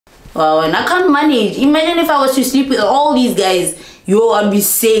Wow, and I can't manage. Imagine if I was to sleep with all these guys. Yo, I'd be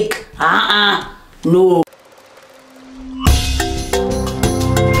sick. No.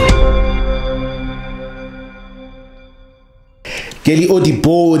 Girly O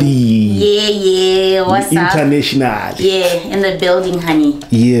Dibody. Yeah, what's up? International. Yeah, in the building, honey.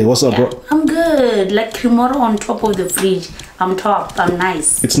 Yeah, what's up, bro? I'm good. Like tomorrow on top of the fridge. I'm top. I'm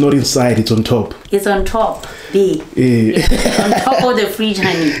nice. It's not inside, it's on top. It's on top. Yeah. On top of the fridge,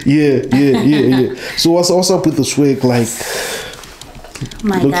 honey. Yeah. So what's up with the swag? Like,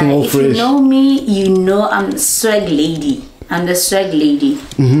 my looking God, all if fresh. you know me, you know I'm swag lady. I'm the swag lady.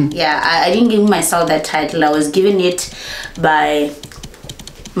 Yeah, I didn't give myself that title. I was given it by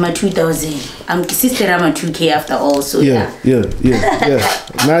my 2000. I'm sister. I'm a 2K after all. So yeah.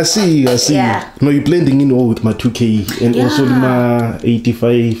 Now I see. Yeah. No, you're blending in all with my 2K and also my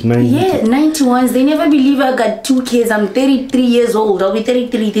 85, 90. Yeah, 91s. They never believe I got 2Ks. I'm 33 years old. I'll be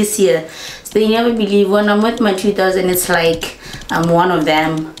 33 this year. So they never believe when I'm with my 2000. It's like I'm one of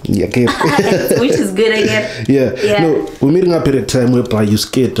them. Yeah, okay. Which is good, I guess. Yeah. No, we're meeting up at a time whereby you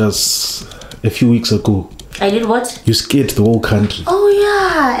scared us a few weeks ago. I did what? You scared the whole country. Oh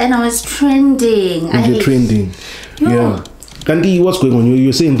yeah, and I was trending. You're trending. Yeah. Kandi, what's going on?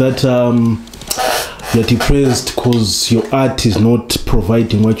 You're saying that you're depressed because your art is not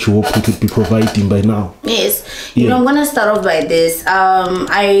providing what you hope it would be providing by now. Yes. You know, I'm gonna start off by this.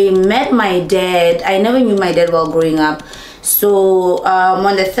 I met my dad. I never knew my dad while growing up. So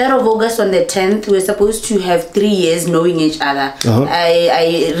on the 3rd of August, on the 10th, we were supposed to have 3 years knowing each other.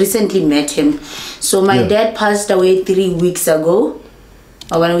 I recently met him. So my dad passed away 3 weeks ago.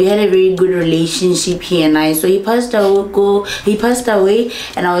 When we had a very good relationship, he and I. So he passed away,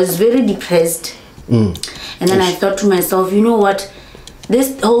 and I was very depressed. And then I thought to myself, you know what?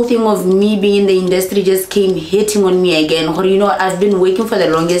 This whole thing of me being in the industry just came hitting on me again. Or you know, I've been working for the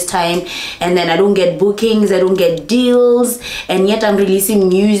longest time, and then I don't get bookings, I don't get deals, and yet I'm releasing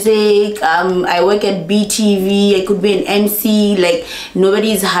music. I work at BTV, I could be an MC, like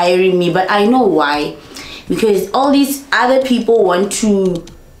nobody's hiring me, but I know why. Because all these other people want to,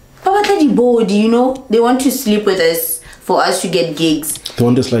 you know, they want to sleep with us for us to get gigs. They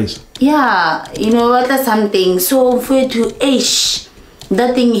want the slice. Yeah, you know what, that's something. So for it to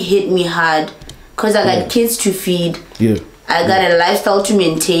that thing hit me hard because I got kids to feed. I got a lifestyle to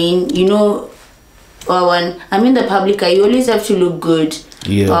maintain. You know, when I'm in the public eye, you always have to look good.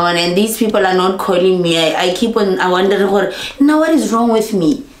 And these people are not calling me. I keep on, I wonder, now what is wrong with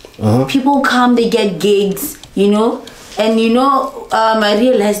me? People come, they get gigs, you know. And you know, I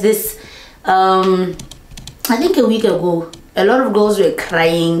realized this, I think a week ago, a lot of girls were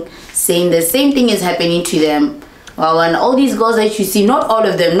crying, saying the same thing is happening to them. And all these girls that you see, not all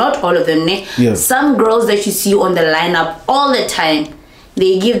of them, some girls that you see on the lineup all the time,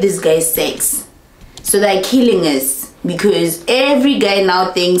 they give this guy sex. So they're killing us because every guy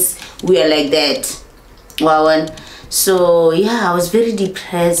now thinks we are like that. So yeah, I was very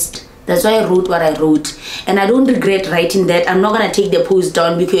depressed. That's why I wrote what I wrote, and I don't regret writing that. I'm not gonna take the post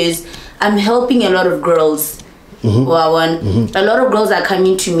down because I'm helping a lot of girls. A lot of girls are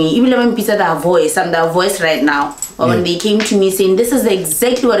coming to me, even when people their voice, I'm their voice right now. When they came to me saying this is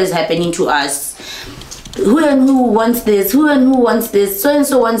exactly what is happening to us. Who and who wants this? Who and who wants this? So and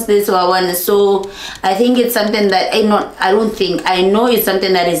so wants this. So I think it's something that I know it's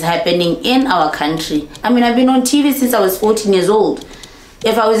something that is happening in our country. I mean, I've been on TV since I was 14 years old.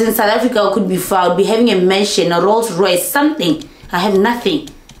 If I was in South Africa, I could be found, be having a mansion, a Rolls Royce, something. I have nothing.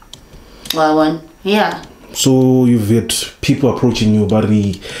 Yeah. So you've had people approaching you, but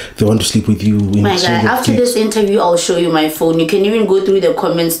they want to sleep with you. My God, after this interview, I'll show you my phone. You can even go through the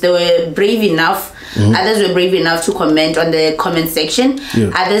comments. They were brave enough. Others were brave enough to comment on the comment section.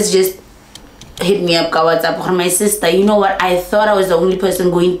 Others just hit me up, WhatsApp, or my sister. You know what? I thought I was the only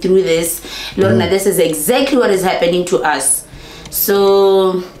person going through this. Lorna, this is exactly what is happening to us.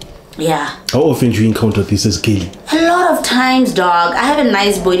 So, yeah. How often do you encounter this as gay? A lot of times, dog. I have a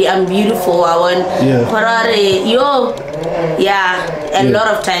nice body. I'm beautiful. A lot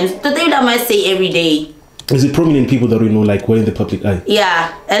of times. The thing I must say every day. Is it prominent people that we know, like, we're in the public eye?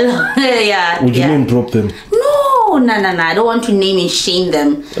 Yeah. Would you name drop them? No. I don't want to name and shame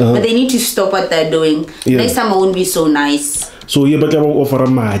them. But they need to stop what they're doing. Next time I won't be so nice. So, but they will offer a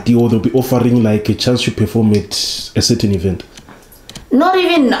mahati, or they'll be offering, like, a chance to perform at a certain event. Not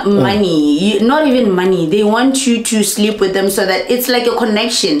even money. Not even money. They want you to sleep with them so that it's like a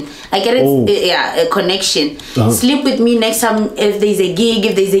connection. I get it. Yeah, a connection. Sleep with me next time. If there's a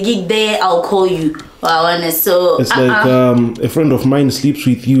gig there, I'll call you. So it's like a friend of mine sleeps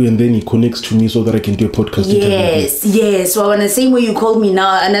with you and then he connects to me so that I can do a podcast. Yes. So the same way you call me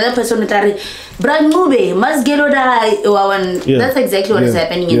now, another person Brand Mube, must get that's exactly what is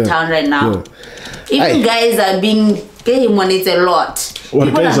happening in town right now. Even guys are being gay money, it's a lot.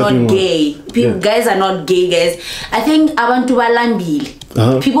 People are not gay. Guys are not gay, guys. I think abantu balambile.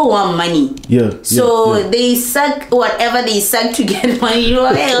 People want money. So they suck whatever they suck to get money. You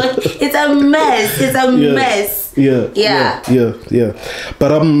know, it's a mess. It's a mess. Yeah.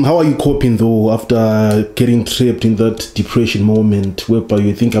 But how are you coping though after getting trapped in that depression moment whereby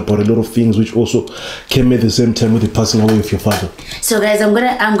you think about a lot of things which also came at the same time with the passing away of your father? So guys, I'm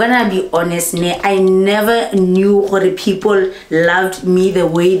gonna be honest. I never knew what people loved me the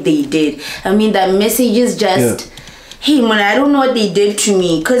way they did. I mean, the messages just. Hey man, I don't know what they did to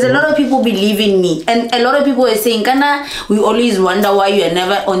me, because a lot of people believe in me, and a lot of people are saying, Kana, we always wonder why you are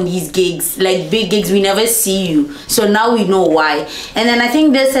never on these gigs, like big gigs, we never see you. So now we know why. And then I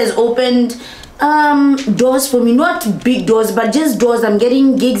think this has opened doors for me, not big doors, but just doors. I'm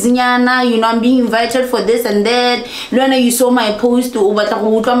getting gigs in Yana, you know, I'm being invited for this and that. Luana, you saw my post to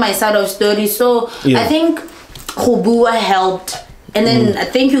my side of story. So I think Khubua helped. And then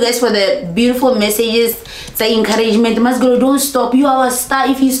thank you guys for the beautiful messages, the encouragement. Must go, don't stop, you are a star.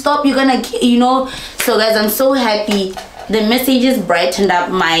 If you stop, you're gonna, you know. So guys, I'm so happy. The messages brightened up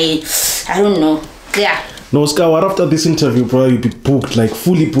my, I don't know, No, Scar, after this interview, bro, you'll be booked, like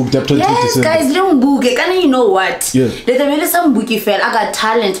fully booked up to 2027. Yes, guys, don't book it. Can you know what? There's some bookie fell. I got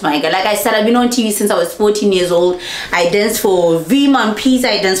talent, my guy. Like I said, I've been on TV since I was 14 years old. I danced for Mampeezy,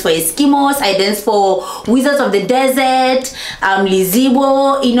 I danced for Eskimos, I danced for Wizards of the Desert,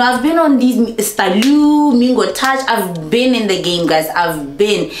 Lizibo. You know, I've been on these Stalu, Mingo Touch. I've been in the game, guys. I've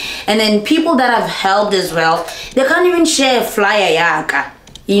been. And then people that I've helped as well, they can't even share a flyer, yaka.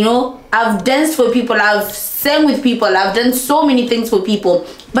 You know, I've danced for people, I've sang with people, I've done so many things for people.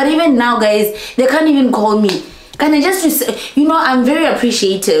 But even now, guys, they can't even call me. Can I just, you know, I'm very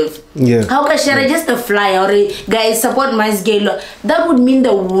appreciative. How can I share just a flyer or guys support my scale? That would mean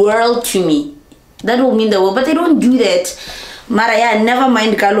the world to me. That would mean the world. But they don't do that. Maraya, never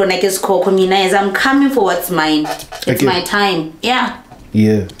mind Carlo Nekes Kokomina. I'm coming for what's mine. It's my time.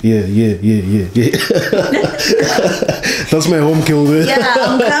 That's my home kill there.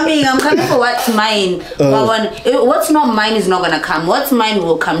 I'm coming for what's mine. What's not mine is not gonna come. What's mine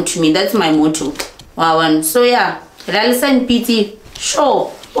will come to me. That's my motto. So listen, PT,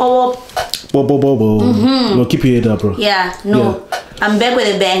 sure. No, keep your head up, bro. I'm back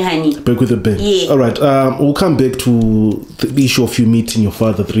with a bang, honey. Back with a bang. Alright, we'll come back to the issue of you meeting your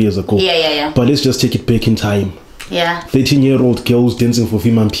father 3 years ago. But let's just take it back in time. 13-year-old girls dancing for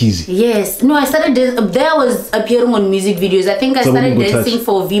Mampeezy. Yes. No, I started there was appearing on music videos. I think I started dancing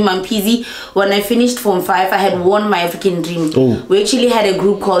for Mampeezy when I finished Form 5. I had won my African dream. We actually had a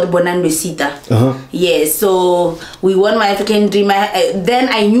group called Bonando Sita. Yes, so we won my African dream. Then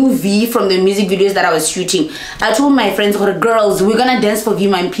I knew V from the music videos that I was shooting. I told my friends, girls, we're gonna dance for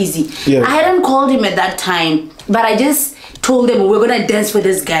Mampeezy. I hadn't called him at that time, but I just told them we're gonna dance for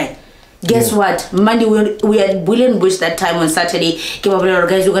this guy. Guess what? Monday we had Bullion Bush that time on Saturday.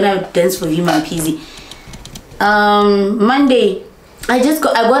 Guys, we're gonna dance for Mampeezy. Monday, I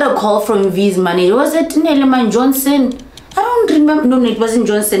got a call from V's manager. Was it Neleman Johnson? I don't remember. No, it wasn't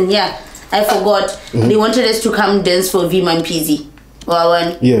Johnson. I forgot. They wanted us to come dance for Mampeezy.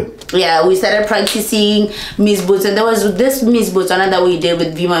 We started practicing Miss Boots, and there was this Miss Boots that we did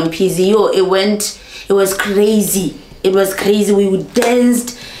with Mampeezy. It was crazy. It was crazy. We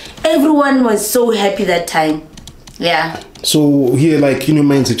danced. Everyone was so happy that time. So here, like in your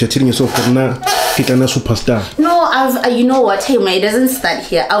mindset, you're telling yourself, "Nah, get a superstar." No, you know what? Hey, it doesn't start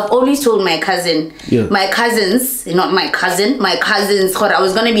here. I've always told my cousin, my cousins, not my cousin, my cousins, I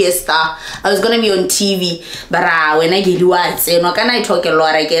was gonna be a star. I was gonna be on TV. But when I get words, can I talk a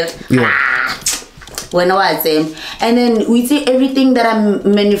lot? I get when I was and then we see everything that I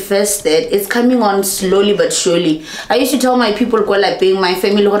manifested is coming on slowly but surely. I used to tell my people, my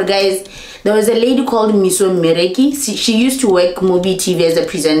family, guys, there was a lady called Miso Mereki. She used to work Mobi TV as a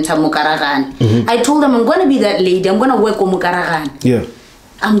presenter, Mukaragan. I told them I'm going to be that lady. I'm going to work on Mukaragan.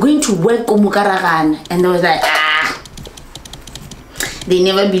 I'm going to work on Mukaragan. And they was like, They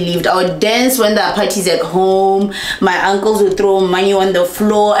never believed. I would dance when there are parties at home. My uncles would throw money on the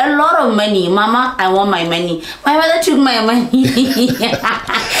floor. A lot of money. Mama, I want my money. My mother took my money.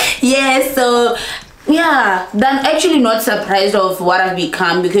 So Yeah, I'm actually not surprised of what I've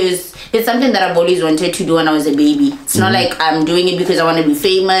become because it's something that I've always wanted to do when I was a baby. It's not like I'm doing it because I want to be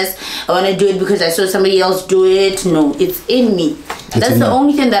famous. I want to do it because I saw somebody else do it. No, it's in me. That's the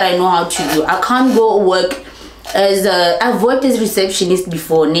only thing that I know how to do. I can't go work as I've worked as receptionist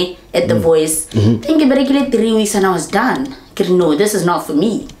before, at The Voice. Think about it, 3 weeks and I was done. No, this is not for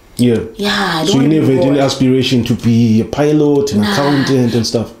me. Yeah. So you never had any aspiration to be a pilot, an accountant and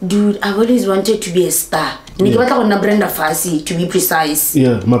stuff? Dude, I've always wanted to be a star. Brenda Fassie, to be precise.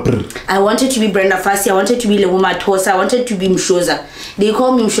 I wanted to be Brenda Fassie. I wanted to be Lewuma Tosa. I wanted to be Mshoza. They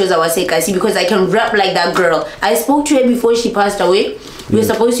call me Mshoza Wasekasi because I can rap like that girl. I spoke to her before she passed away. We were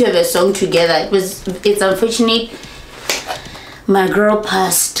supposed to have a song together. It's unfortunate. My girl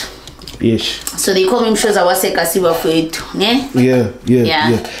passed. Yes. So they call me Mshoza Wasekasi for it.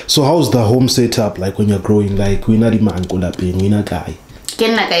 Yeah. So how's the home setup like when you're growing? Like we're not even we're not guy.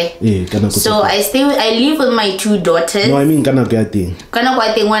 So I live with my 2 daughters. No, I mean thing.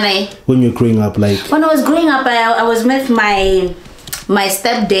 When you're growing up, like when I was growing up, I was with my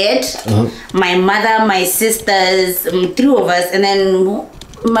stepdad, my mother, my sisters, 3 of us, and then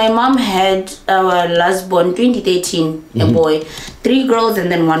my mom had our last born 2013, a boy, 3 girls and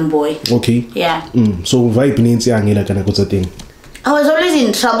then 1 boy. Okay. Yeah. So vibe thing. I was always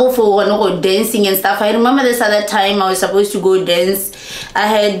in trouble for dancing and stuff. I remember this other time I was supposed to go dance. I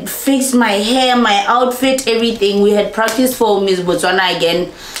had fixed my hair, my outfit, everything. We had practiced for Miss Botswana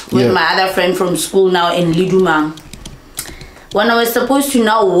again with my other friend from school now in Lidumang. When I was supposed to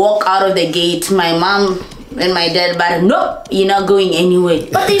now walk out of the gate, my mom and my dad, but no, you're not going anywhere.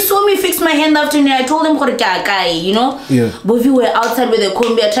 But they saw me fix my hand after me. I told them, you know? But we were outside with a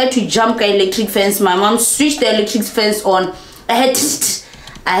combi. I tried to jump the electric fence. My mom switched the electric fence on. I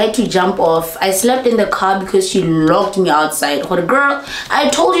had to jump off. I slept in the car because she locked me outside. Girl, I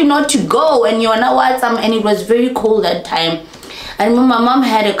told you not to go, and you're not welcome. And it was very cold that time. I remember my mom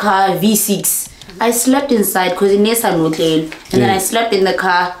had a car, V6. I slept inside because in and then I slept in the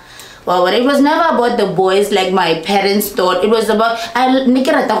car. Well, but it was never about the boys like my parents thought. It was about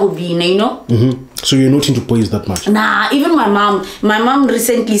you know. So you're not into boys that much? Nah, even my mom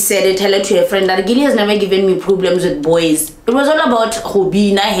recently said it, tell her to her friend that Gilly has never given me problems with boys. It was all about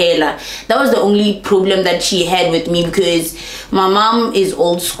hobby, na hela. That was the only problem that she had with me because my mom is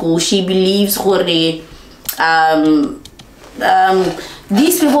old school. She believes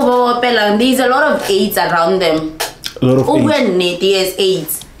these people there's a lot of AIDS around them. A lot of AIDS.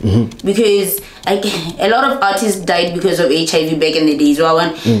 AIDS. Because a lot of artists died because of HIV back in the days.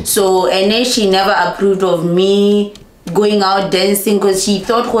 So and then she never approved of me going out dancing because she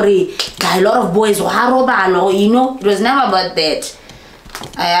thought a lot of boys you know. It was never about that.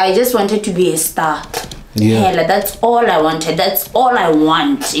 I just wanted to be a star. That's all I wanted. That's all I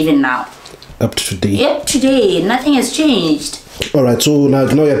want even now. Up to today. Yep, today. Nothing has changed. Alright, so now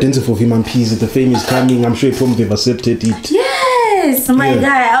you're dancing for Mampeezy. The fame is coming. I'm sure you probably have accepted it. Yes, my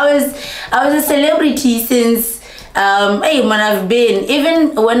guy. I was a celebrity since when I've been,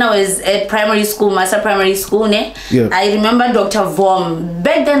 even when I was at primary school, Master Primary School, I remember Dr. Vom.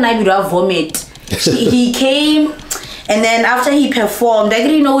 Back then I would have vomit. He came and then after he performed, I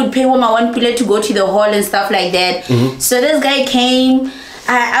didn't know we'd pay one pillar to go to the hall and stuff like that. So this guy came.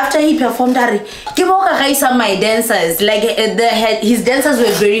 After he performed, my dancers, like his dancers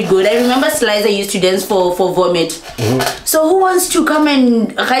were very good. I remember Slicer used to dance for Vomit. So who wants to come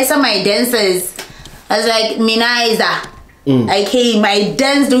and raise my dancers? I was like, Mina I came, I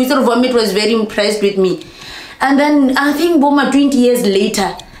danced. The Wizard of Vomit was very impressed with me. And then I think 20 years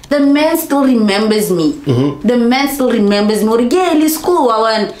later, the man still remembers me. The man still remembers me. Girly school,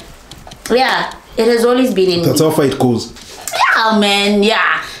 yeah, it has always been in me. That's how far it goes. Yeah, man,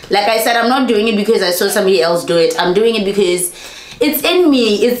 yeah. Like I said, I'm not doing it because I saw somebody else do it. I'm doing it because it's in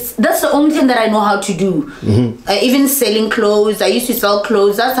me. That's the only thing that I know how to do. Even selling clothes. I used to sell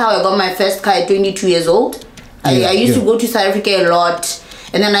clothes. That's how I got my first car at 22 years old. I used to go to South Africa a lot.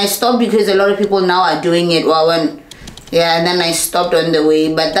 And then I stopped because a lot of people now are doing it. And then I stopped on the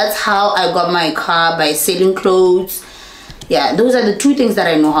way. But that's how I got my car, by selling clothes. Yeah, those are the 2 things that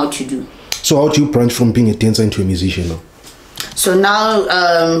I know how to do. So how do you branch from being a dancer into a musician now? So now,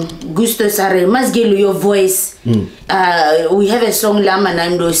 Gusto Sare, must give your voice. We have a song, Lama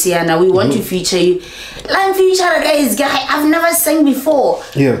Nando Siana. We want to feature you. Line feature, guys, I've never sang before.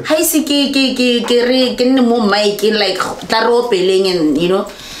 Hi, like, and you know.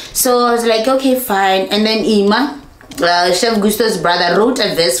 So I was like, okay, fine. And then Ima, Chef Gusto's brother wrote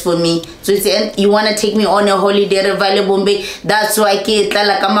a verse for me. So he said, you want to take me on a holiday, Revale Bombay. That's why I get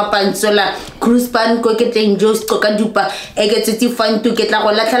la kama pansola cruise pan ko ke teng just ko ka dupa e ke tsi fan to get la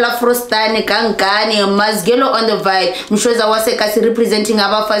go latla frostane kankane masgelo on the vibe. Mshoza wase kasi representing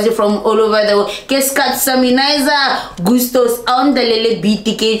abafazi from all over the world. Ke skat saminizer Gusto's on the lele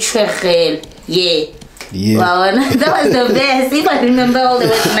beat ke chwegel. Yeah. Yeah. Wow, that was the best. If I remember all the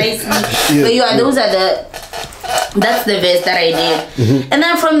words nicely. Yeah. But yeah, those are that's the verse that I did. And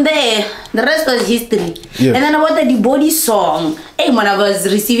then from there, the rest was history. Yeah. And then about the Dibody song, hey, when I was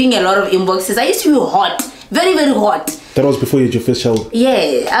receiving a lot of inboxes, I used to be hot. Very, very hot. That was before you had your first child?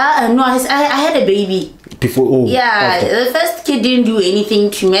 Yeah. No, I had a baby. Before? Oh. Yeah. After. The first kid didn't do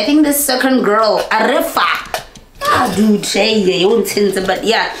anything to me. I think the second girl, Arefa. Dude, you won't sense, but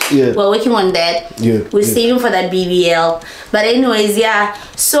yeah, we're working on that. Yeah, we're saving for that BBL. But anyways, yeah.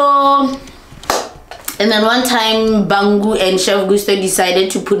 So, and then one time, Bangu and Chef Gusto decided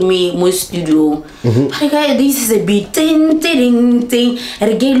to put me in my studio. Hey guys, this is a bit ting.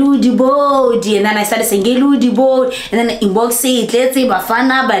 Girly O Dibody, and then I started saying Girly O Dibody, and then inbox say it. Let's say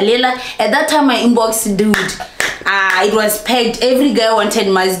Bafana Balela. At that time, my inbox, dude. It was pegged. Every guy wanted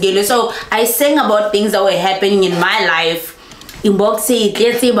masgelo. So I sang about things that were happening in my life. Inbox it,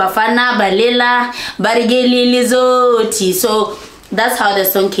 let's say Bafana, Balela, Barigeli Lizoti. So that's how the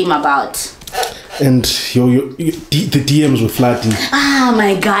song came about. And the DMs were flooding. Ah,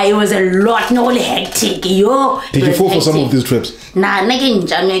 my guy, it was a lot. No, hectic. Did you fall for some of these trips? Nah,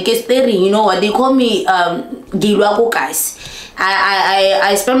 you know what they call me? Gilwako guys.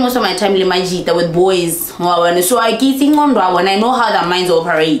 I spend most of my time limajita with boys. So I keep thinking on when I know how their minds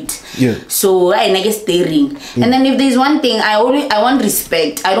operate. Yeah. So I guess staring. And then if there's one thing, I want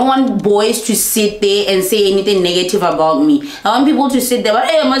respect. I don't want boys to sit there and say anything negative about me. I want people to sit there,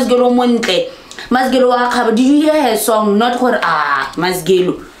 hey, Masgelo Monte. Masgelo Akaba, did you hear her song? Not for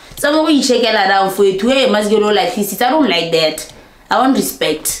Masgelo. Some of you check it down for it. Hey, Masgelo like this. I don't like that. I want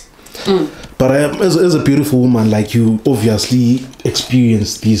respect. But as a beautiful woman, like you obviously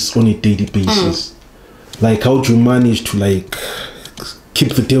experience this on a daily basis. Like how do you manage to like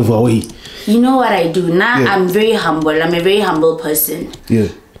keep the devil away? You know what I do? Now I'm very humble. I'm a very humble person. Yeah.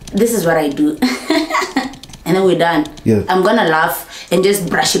 This is what I do. And then we're done. Yeah. I'm gonna laugh and just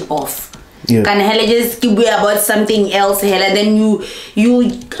brush it off. Yeah. Can hella just keep about something else, hella then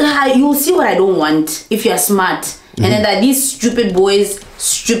you'll see what I don't want if you're smart. And then that these stupid boys,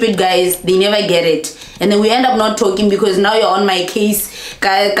 stupid guys, they never get it. And then we end up not talking because now you're on my case.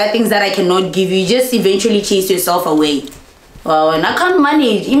 Got things that I cannot give you. You just eventually chase yourself away. Wow, and I can't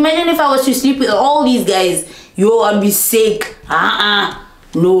manage. Imagine if I was to sleep with all these guys. I'd be sick.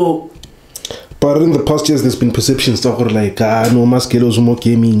 No. But in the past years, there's been perceptions stuff like, no, Maskelo's more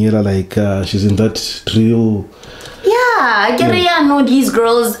gaming, like she's in that drill. Yeah, I know these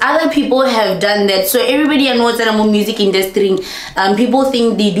girls. Other people have done that. So everybody knows that I'm a music industry. People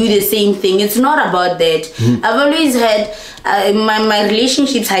think they do the same thing. It's not about that. I've always had my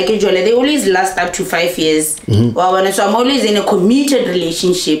relationships, they always last up to 5 years. So I'm always in a committed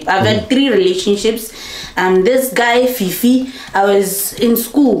relationship. I've had 3 relationships. This guy, Fifi, I was in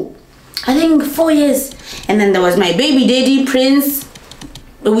school, I think 4 years. And then there was my baby daddy, Prince.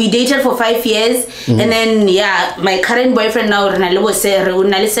 We dated for 5 years, and then my current boyfriend now was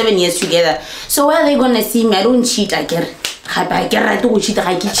 7 years together. So where are they gonna see me? I don't cheat. I cheat.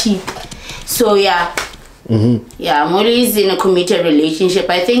 So yeah, I'm always in a committed relationship.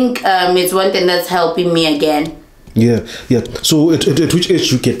 I think it's one thing that's helping me again. Yeah. So at which age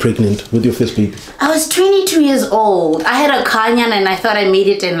did you get pregnant with your first baby? I was 22 years old. I had a Kanyan and I thought I made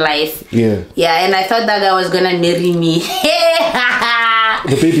it in life. Yeah, and I thought that guy was gonna marry me.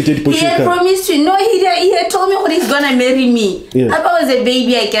 The baby did push. He had promised to. No, he had told me when he's gonna marry me. Yeah. If I was a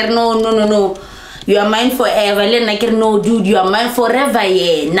baby, I can no. You are mine forever. Then I can no, dude. You are mine forever.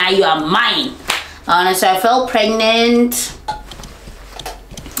 Yeah. Now you are mine. So I felt pregnant.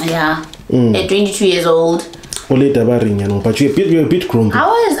 Yeah. At 22 years old. But you're a bit grown. I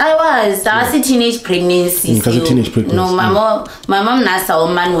was. That's a teenage pregnancy. No, my mom not a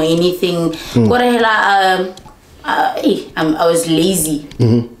man or anything. I was lazy.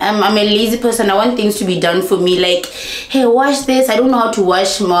 I'm a lazy person. I want things to be done for me. Like, hey, wash this. I don't know how to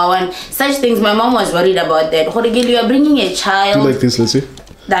wash more. Such things. My mom was worried about that. You are bringing a child. Do you like this, let's see?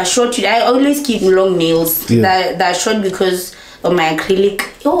 That short. I always keep long nails. That short because on my acrylic.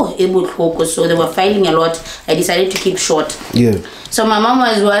 So they were filing a lot. I decided to keep short. Yeah. So my mom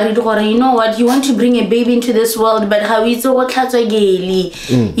was worried, you know what, you want to bring a baby into this world, but how is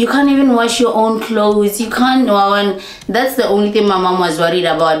it? You can't even wash your own clothes. You can't. That's the only thing my mom was worried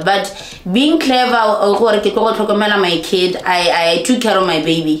about. But being clever, my kid, I took care of my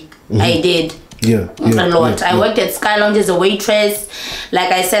baby. I did. Yeah, a lot. I worked at Sky Lounge as a waitress.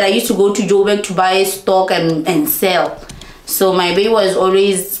 Like I said, I used to go to Joburg to buy stock and sell. So my baby was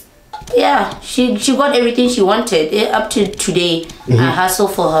always, she got everything she wanted. Up to today, I hustle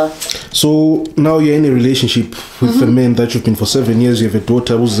for her. So now you're in a relationship with a man that you've been for 7 years. You have a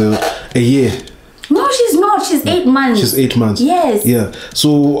daughter who's a year. No, she's not. She's 8 months. She's 8 months. Yes. Yeah.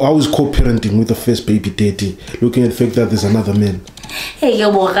 So how is co-parenting with the first baby daddy, looking at the fact that there's another man? Hey,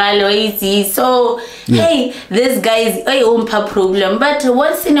 so hey, this guy is a own problem, but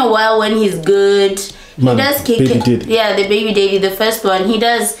once in a while when he's good, he does kick it. Yeah, the baby daddy, the first one, he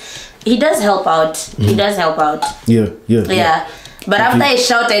does help out. He does help out. Yeah. But after I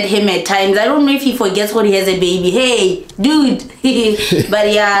shout at him at times, I don't know if he forgets what he has a baby. Hey, dude.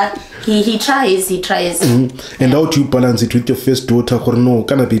 But yeah, he tries. And how do you balance it with your first daughter?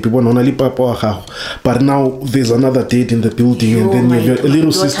 But now there's another date in the building, and then you have a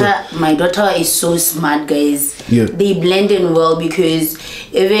little sister. My daughter is so smart, guys. Yeah. They blend in well, because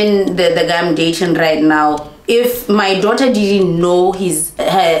even the guy I'm dating right now, if my daughter didn't know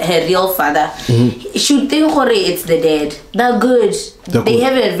her real father, she would think it's the dad. They're good. They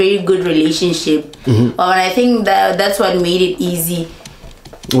have a very good relationship. And I think that's what made it easy.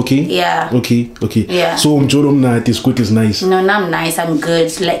 Okay. Yeah. Okay. Yeah. So this good is nice. No, I'm nice. I'm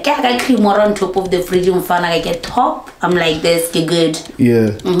good. Like I got cream more on top of the fridge and fun. I get top. I'm like this. Get good.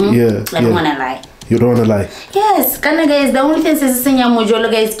 Yeah. Yeah. I don't wanna lie. You don't wanna lie. Yes, kind of guys. The only thing says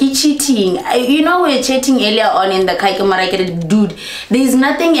guys, keep cheating. You know, we were chatting earlier on in the kaikamara, dude. There's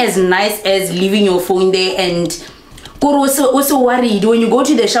nothing as nice as leaving your phone there and. Also worried when you go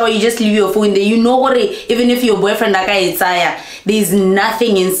to the shower, you just leave your phone there. You know what? Even if your boyfriend there's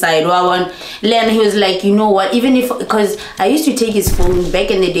nothing inside. Len, he was like, you know what? Even if, because I used to take his phone back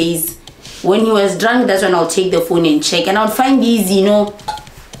in the days when he was drunk. That's when I'll take the phone and check, and I'll find these,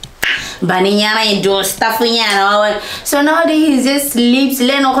 Baninyana and do stuff. So nowadays he just sleeps.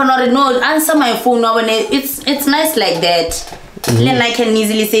 Len, no, answer my phone. It's nice like that. Then I can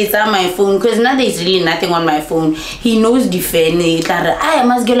easily say it's on my phone, because now there's really nothing on my phone. He knows defend. I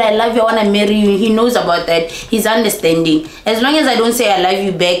must girl, I love you, I want to marry you. He knows about that. He's understanding. As long as I don't say I love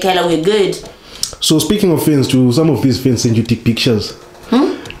you back, we're good. So speaking of fans, do some of these fans send you dick pictures?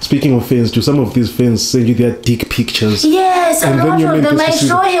 Speaking of fans, do some of these fans send you their dick pictures? Yes, a lot of them. I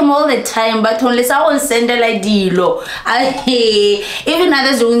show him all the time, but unless I won't send a like deal. Even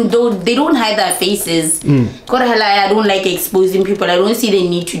others they don't hide their faces. I don't like exposing people. I don't see the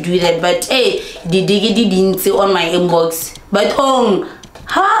need to do that. But hey, the diggity didn't say on my inbox. But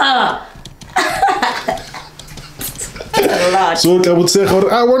a lot. So I would say,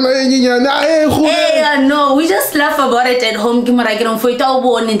 I want to. No, we just laugh about it at home. He's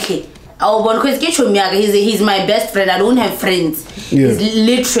my best friend. I don't have friends.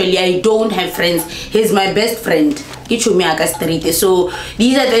 Literally, I don't have friends. He's my best friend. So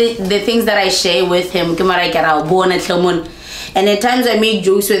these are the things that I share with him. And at times I make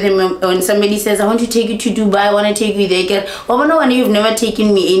jokes with him when somebody says, I want to take you to Dubai, I want to take you there. No, you've never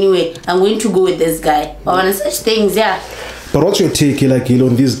taken me anywhere. I'm going to go with this guy. Such things, yeah. But what's your take like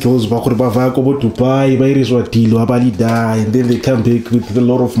on these girls go to Dubai, and then they come back with a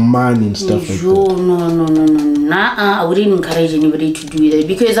lot of money and stuff like that? No. I wouldn't encourage anybody to do that,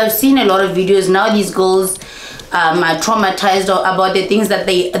 because I've seen a lot of videos now. These girls are traumatized about the things that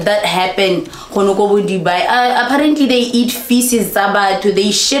happen. Apparently they eat feces,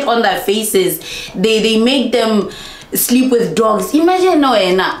 they shit on their faces, they make them sleep with dogs. Imagine,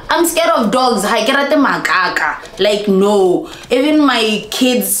 I'm scared of dogs. Like, no, even my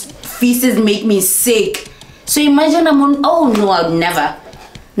kids' feces make me sick. So imagine I'd never.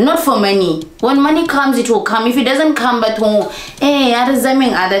 Not for money. When money comes, it will come. If it doesn't come, but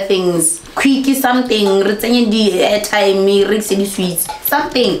other things, quickie something,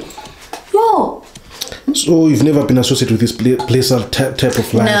 something. Yo. So you've never been associated with this placer type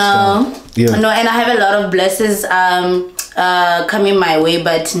of lifestyle? No. Yeah. No, and I have a lot of blessings coming my way,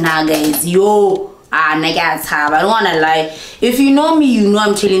 but nah, guys, I don't wanna lie. If you know me, you know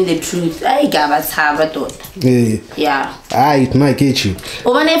I'm telling the truth. Yeah. It might get you.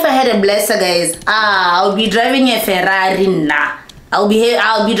 Even if I had a blesser, guys, I'll be driving a Ferrari. I'll be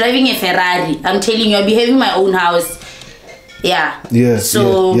driving a Ferrari. I'm telling you, I'll be having my own house. Yeah. Yeah.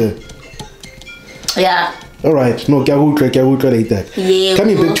 So. Yeah. All right. No, kya like that. Yeah.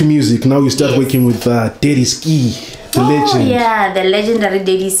 Coming back to music, now you start working with Daddy Ski, the legend. Yeah, the legendary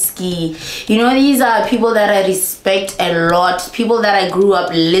Daddy Ski. You know, these are people that I respect a lot. People that I grew up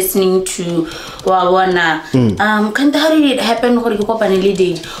listening to. Wawana. How did it happen?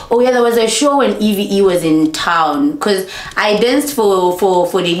 Oh yeah, there was a show when EVE was in town. Cause I danced for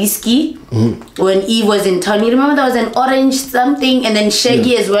Daddy Ski when Eve was in town. You remember there was an orange something, and then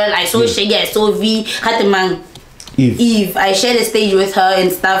Shaggy as well. I saw Shaggy, I saw V. Eve. I shared a stage with her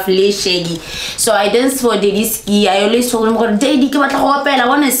and stuff, Shaggy. So I danced for Daddy Ski. I always told him, Daddy, I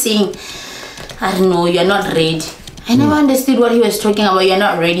want to sing. I don't know, you're not ready. I never understood what he was talking about. You're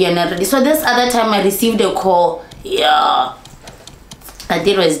not ready, you're not ready. So this other time I received a call. Yeah. That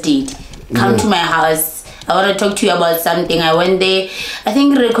did was deed. Come to my house. I want to talk to you about something. I went there. I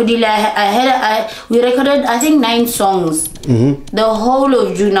think we recorded I think 9 songs. The whole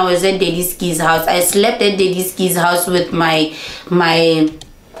of June I was at Daddy Ski's house. I slept at Daddy Ski's house with my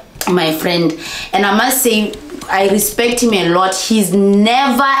friend, and I must say I respect him a lot. He's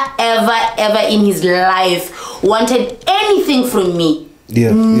never ever in his life wanted anything from me.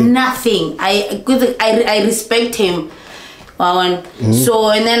 Nothing. I respect him.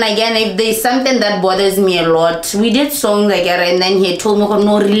 So, and then again, if there's something that bothers me a lot, we did songs like that, and then he told me,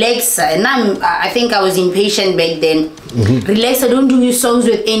 no, relax. And I think I was impatient back then. Relax, I don't do songs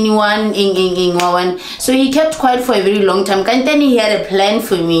with anyone in So he kept quiet for a very long time. And then he had a plan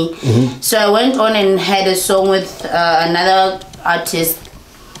for me. So I went on and had a song with another artist.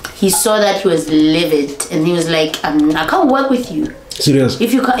 He saw that he was livid, and he was like, I can't work with you. Serious?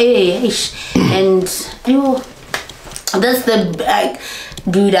 If you can't, and that's the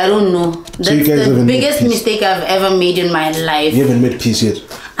dude, I don't know. That's the biggest mistake I've ever made in my life. You haven't made peace yet?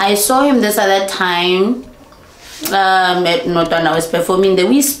 I saw him this other time. Not when I was performing there.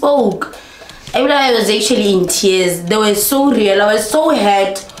 We spoke. I was actually in tears. They were so real. I was so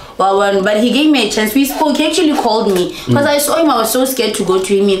hurt. But he gave me a chance. We spoke. He actually called me. Because I saw him, I was so scared to go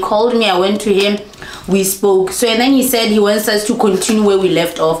to him. He called me. I went to him. We spoke. So and then he said he wants us to continue where we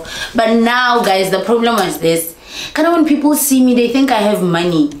left off. But now, guys, the problem was this. Kind of when people see me, they think I have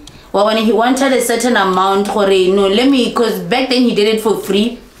money. Well, when he wanted a certain amount, because back then he did it for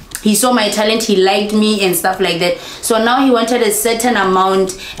free. He saw my talent, he liked me and stuff like that. So now he wanted a certain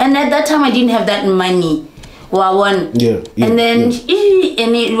amount, and at that time I didn't have that money. And then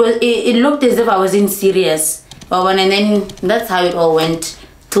it looked as if I wasn't serious. And then that's how it all went.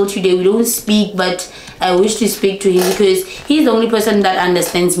 Till today we don't speak, but I wish to speak to him because he's the only person that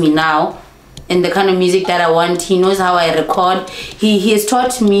understands me now. And the kind of music that I want. He knows how I record. He has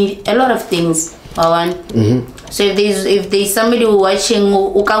taught me a lot of things. So if there's somebody watching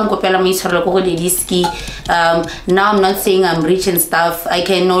now I'm not saying I'm rich and stuff. I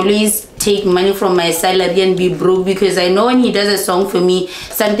can always take money from my salary and be broke because I know when he does a song for me,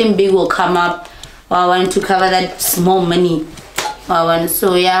 something big will come up. I want to cover that small money.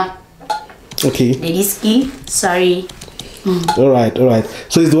 So yeah. Okay. Daddy Ski, sorry. All right.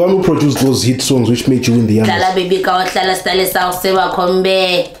 So it's the one who produced those hit songs which made you in the youngest.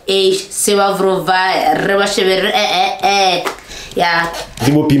 Yeah.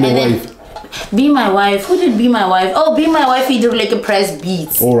 Be My Wife. Be My Wife. Who did Be My Wife? Oh, Be My Wife, he did like a Press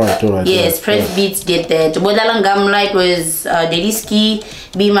Beats. All right. Yes, Press Beats did that. Bodalang Light was Daddy Ski.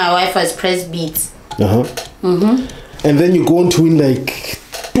 Be My Wife was Press Beats. And then you go on to win like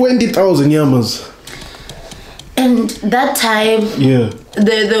 20,000 yamas. And that time,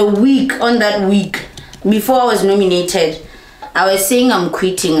 the week, on that week, before I was nominated, I was saying I'm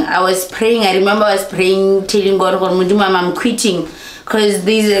quitting. I was praying. I remember I was praying, telling God, I'm quitting. Because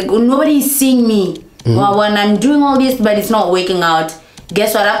nobody's seeing me. When I'm doing all this, but it's not working out.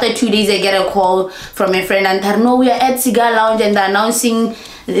 Guess what? After 2 days, I get a call from a friend. And no, we are at Cigar Lounge and they're announcing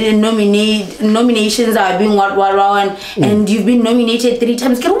nominations are being and you've been nominated 3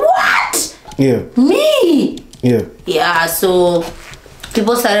 times. What? Yeah. Me? Yeah, so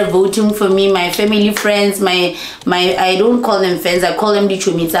people started voting for me, my family, friends, my I don't call them friends, I call them the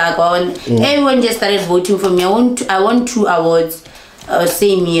Chumitaka. Everyone just started voting for me. I won 2 awards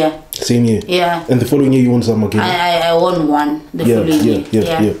same year. Yeah. And the following year you won some again? I won 1 the following year.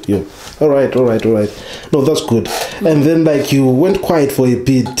 Yeah. All right. No, that's good. And then like you went quiet for a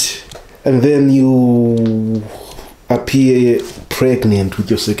bit and then you appear pregnant with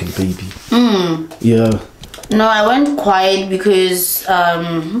your second baby. Yeah. No, I went quiet because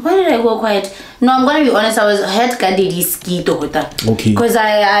why did I go quiet? No, I'm gonna be honest, I had Daddy Ski tohota. Okay. Because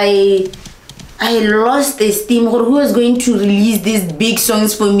I lost esteem. Who was going to release these big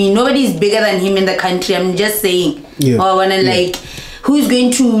songs for me? Nobody is bigger than him in the country. I'm just saying. Or I wanna like who's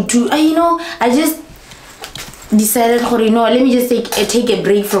going to I just decided, you know, let me just take a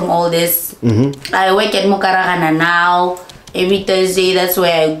break from all this. I work at Mokaragana now. Every Thursday, that's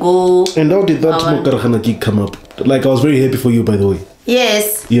where I go. And how did that Mokaragana gig come up? Like, I was very happy for you, by the way.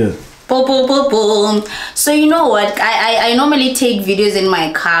 Yes. Yeah. Boom, boom, boom, boom. So you know what? I normally take videos in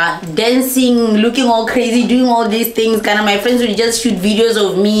my car, dancing, looking all crazy, doing all these things. Kind of my friends would just shoot videos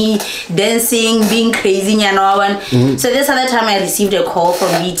of me dancing, being crazy, you know. So this other time I received a call from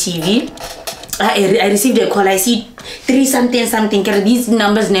BTV. I received a call. I see 3 something. These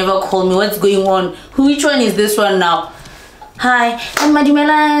numbers never call me. What's going on? Which one is this one now? Hi, I'm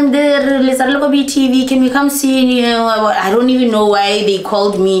Madimela. BTV. Can we come see you? I don't even know why they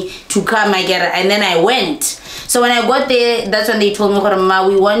called me to come. And then I went. So when I got there, that's when they told me, Mama,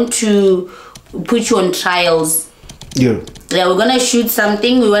 we want to put you on trials. Yeah, we're gonna shoot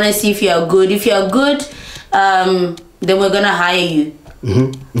something. We wanna see if you are good. If you are good, then we're gonna hire you.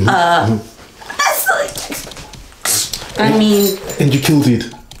 I mean, and you killed it.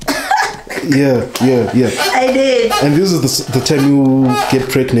 Yeah. I did. And this is the time you get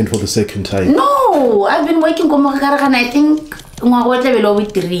pregnant for the second time. No, I've been working with Mokaragana, I think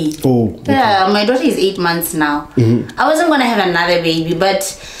with 3. Oh, okay. Yeah, my daughter is 8 months now. I wasn't gonna have another baby, but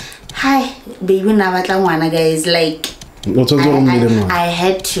hi, baby navatla guys, like I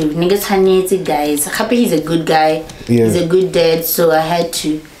had to. Niggas guys. Happy he's a good guy. Yeah. He's a good dad, so I had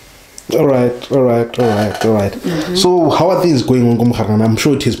to. All right. So how are things going on, Mokaragana? I'm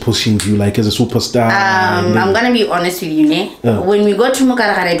sure it is pushing you like as a superstar. I'm gonna be honest with you, ne? When we got to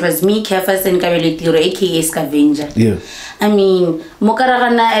Mokaragana, it was me, Kefas, and Kabelitiro, aka Scavenger. Yeah. I mean,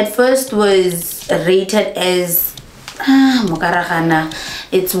 Mokaragana at first was rated as Mokaragana.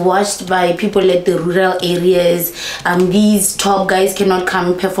 It's watched by people at the rural areas. These top guys cannot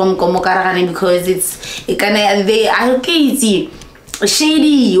come perform Mokaragana because they are crazy.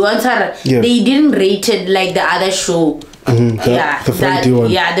 Shady, they didn't rate it like the other show. The Friday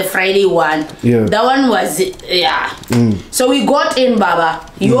one. Yeah, the Friday one. Yeah. That one was, So we got in, Baba.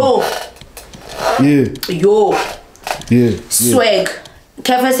 Yo. Swag.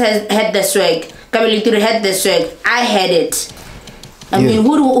 Kefas had the swag. Kabelituri had the swag. I had it. I mean,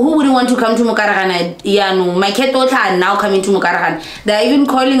 who wouldn't want to come to Mokaragana? Yeah, no. My cat are now coming to Mokaragana. They're even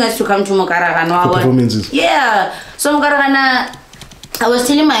calling us to come to Mokaragana. Performances. Yeah. So Mokaragana, I was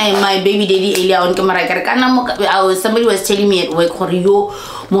telling my baby daddy earlier on camera. Somebody was telling me at work,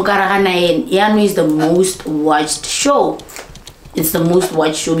 Mokaragana Yanu is the most watched show. It's the most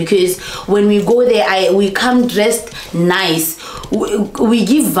watched show because when we go there, we come dressed nice. We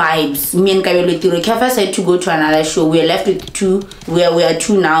give vibes. Me and Kabelitiro Kefa said to go to another show. We are left with 2. We are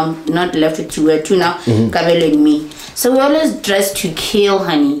 2 now. Not left with 2. We are 2 now. Kabelo and me. So we always dress to kill,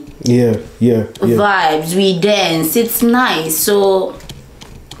 honey. Yeah. Vibes. We dance. It's nice. So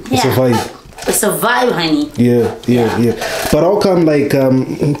it's a vibe. It's a vibe, honey. Yeah. But how come like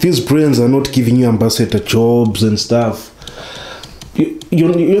these brands are not giving you ambassador jobs and stuff? You're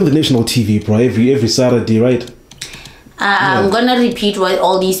on the national TV, bro. Every Saturday, right? I'm gonna repeat what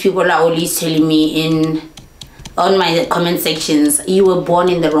all these people are always telling me on my comment sections. You were born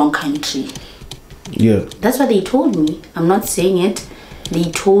in the wrong country. Yeah. That's what they told me. I'm not saying it.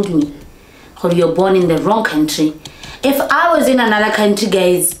 They told me. Or you're born in the wrong country. If I was in another country,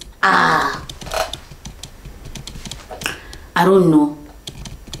 guys, I don't know.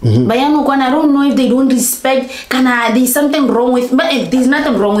 But I don't know if they don't respect. There's something wrong with me. But there's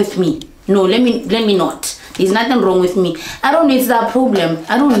nothing wrong with me. No, let me not. There's nothing wrong with me. I don't know if it's that problem.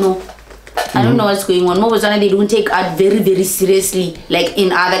 I don't know. I don't know what's going on. They don't take art very, very seriously like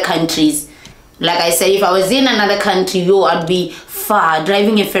in other countries. Like I said, if I was in another country, I'd be far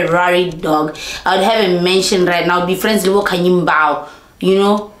driving a Ferrari, dog. I'd have a mansion right now. I'd be friends with Kanyimbao. You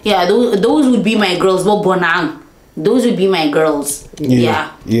know? Yeah, those would be my girls. Those would be my girls.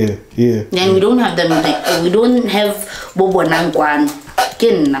 Yeah. And we don't have them. We don't have Bobonangwan.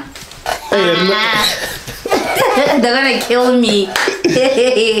 They're gonna kill me.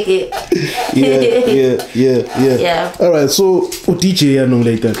 Yeah. All right. So DJ and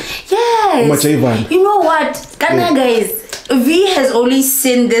like that. Yes. You know what, guys. V has always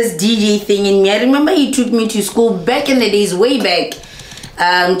seen this DJ thing in me. I remember he took me to school back in the days, way back.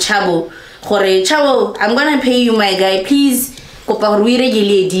 Chabo, I'm gonna pay you, my guy. Please, we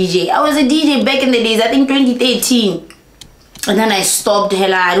regulate DJ. I was a DJ back in the days. I think 2013, and then I stopped.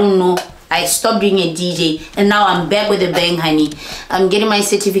 I don't know. I stopped being a DJ, and now I'm back with a bang, honey. I'm getting my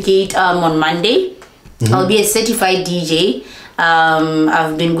certificate on Monday. I'll be a certified DJ.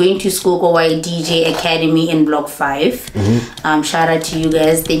 I've been going to school called DJ Academy in Block 5. Shout out to you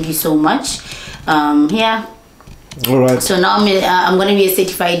guys. Thank you so much. All right. So now I'm gonna be a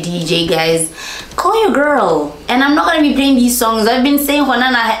certified DJ, guys. Call your girl, and I'm not gonna be playing these songs. I've been saying,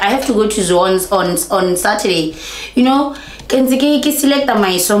 Juana, I have to go to Zones on Saturday. You know, can select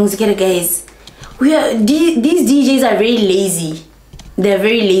my songs, guys. These DJs are very lazy. They're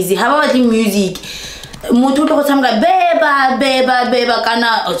very lazy. How about the music? They're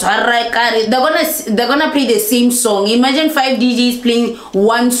gonna play the same song. Imagine 5 DJs playing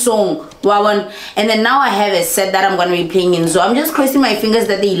one song, and then now I have a set that I'm gonna be playing in. So I'm just crossing my fingers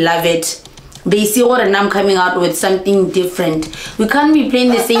that they love it. They see what, and I'm coming out with something different. We can't be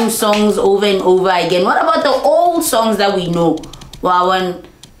playing the same songs over and over again. What about the old songs that we know?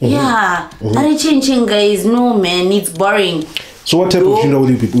 Yeah, are changing, guys? No, man, it's boring. So what type of genre will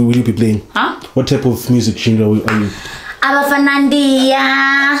you be playing? Huh? What type of music genre are you? I've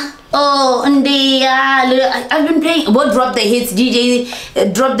been playing what drop the hits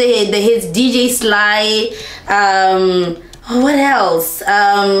DJ Sly, what else?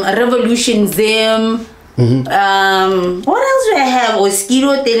 Revolution Zim. What else do I have?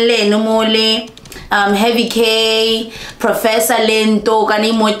 Oskiro Tele Nomole, Heavy K, Professor Lento,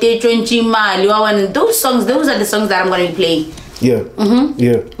 Kanimote Chonchima. Those songs, those are the songs that I'm gonna be playing. Yeah.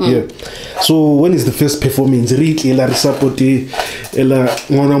 Yeah. So when is the first performance? But you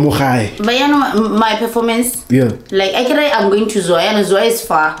know, my performance. Yeah. Like I'm going to Zoya, and Zoya is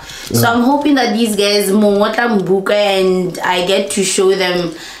far. So I'm hoping that these guys Mbuka, and I get to show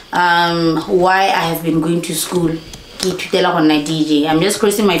them why I have been going to school. DJ. I'm just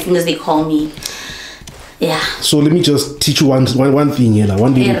crossing my fingers they call me. Yeah. So let me just teach you one thing, one little thing.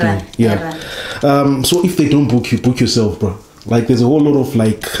 Yeah. So if they don't book you, book yourself, bro. Like there's a whole lot of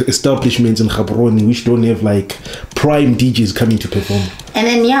like establishments in Gaborone which don't have like prime DJs coming to perform. And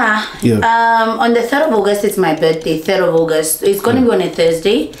then on the 3rd of August it's my birthday. 3rd of August. It's gonna be on a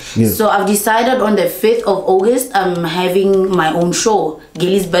Thursday. Yeah. So I've decided on the 5th of August I'm having my own show,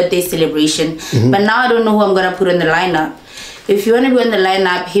 Girly's birthday celebration. But now I don't know who I'm gonna put on the lineup. If you wanna be on the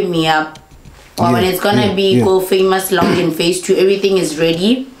lineup, hit me up. When it's gonna be Go Famous Lounge in Phase 2, everything is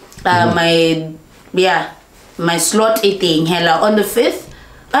ready. My slot eating hella on the 5th,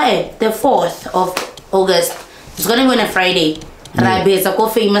 the 4th of August. It's gonna be on a Friday. It's a Go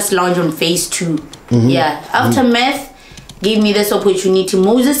Famous Lounge on Phase 2. Aftermath gave me this opportunity.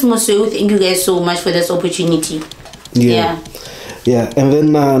 Moses Museu, thank you guys so much for this opportunity. Yeah. And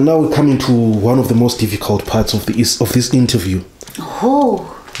then now we're coming to one of the most difficult parts of this interview.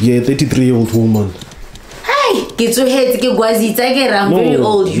 Yeah, 33-year-old woman. Get your head, I'm very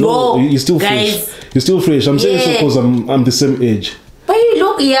old. You're still fresh. You're still fresh. I'm saying so because I'm the same age. But you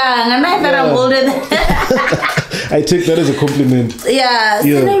look young, and I thought I'm older than I take that as a compliment. Yeah.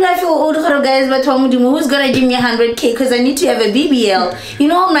 Sometimes I feel old for guys, but who's gonna give me 100K because I need to have a BBL. You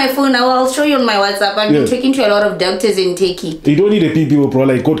know, on my phone now, I'll show you on my WhatsApp. I've been talking to a lot of doctors in Turkey. You don't need a BBL, bro.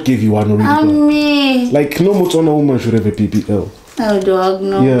 Like God gave you one already. Like no Motswana woman should have a BBL. Oh dog,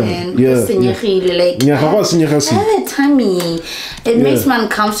 no man. Like I have a tummy. It makes me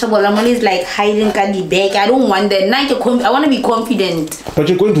uncomfortable. I'm always like hiding at the back. I don't want that. I want to be confident. But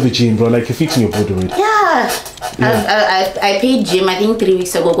you're going to the gym, bro. Like you're fixing your body, right? I paid gym. I think 3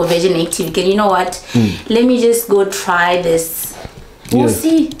 weeks ago. Go Virgin Active. And you know what? Let me just go try this. We'll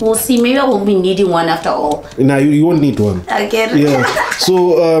see. Maybe I won't be needing one after all. Nah, you won't need one. I get it. Yeah.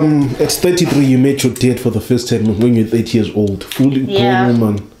 So at 33, you met your date for the first time when you're 8 years old. Fully grown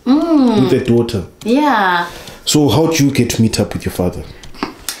woman. With a daughter. Yeah. So how did you get to meet up with your father?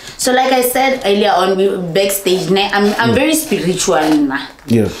 So like I said earlier on, backstage, I'm very spiritual.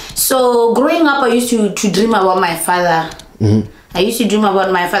 Yeah. So growing up, I used to dream about my father. I used to dream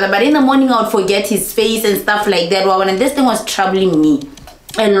about my father, but in the morning I would forget his face and stuff like that. And this thing was troubling me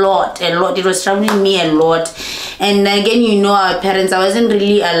a lot. It was troubling me a lot. And again, you know, our parents, I wasn't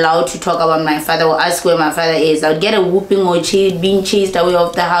really allowed to talk about my father or ask where my father is. I would get a whooping or being chased away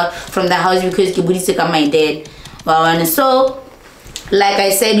from the house because Kibudi took my dad. And so, like I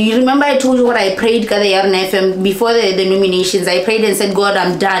said, you remember I told you what I prayed before the nominations. I prayed and said, God,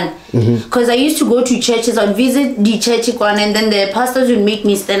 I'm done. Because I used to go to churches. I would visit the church and then the pastors would make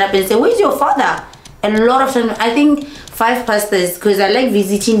me stand up and say, where's your father? A lot of times, I think 5 pastors, because I like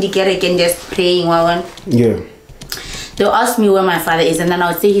visiting the kerek and just praying. Yeah. They'll ask me where my father is, and then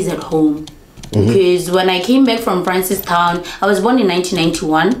I would say he's at home. Because when I came back from Francistown, I was born in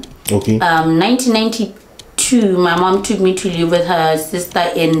 1991. Okay. 1992, my mom took me to live with her sister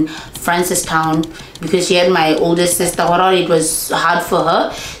in Francistown because she had my older sister. It was hard for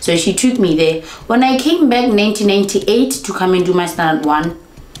her, so she took me there. When I came back in 1998 to come and do my standard 1,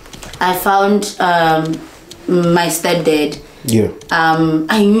 I found my stepdad. Yeah.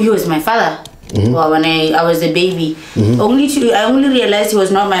 I knew he was my father. Well, when I was a baby. I only realized he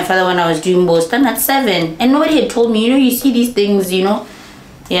was not my father when I was doing Boston at 7. And nobody had told me, you see these things, Yeah,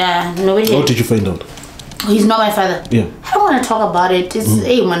 nobody. How did you find out? He's not my father. Yeah. I don't want to talk about it. It's but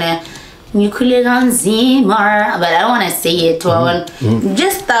I don't want to say it.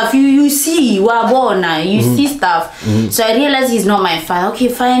 Just stuff you see, you see stuff. So I realized he's not my father. Okay,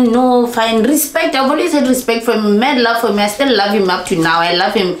 fine, fine. Respect. I've always had respect for him, mad love for him. I still love him up to now. I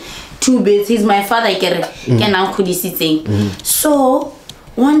love him 2 bits. He's my father. So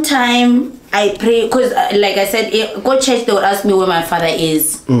one time I pray, because like I said, go church, they would ask me where my father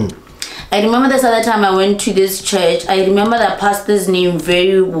is. I remember this other time I went to this church. I remember the pastor's name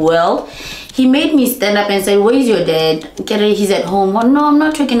very well. He made me stand up and say, where is your dad? He's at home. Oh, no, I'm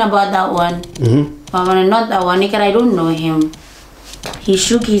not talking about that one. Not that one. I don't know him. He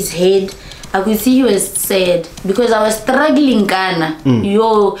shook his head. I could see he was sad because I was struggling, Ghana.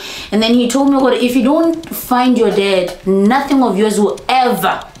 And then he told me, if you don't find your dad, nothing of yours will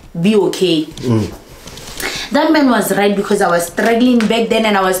ever be okay. That man was right, because I was struggling back then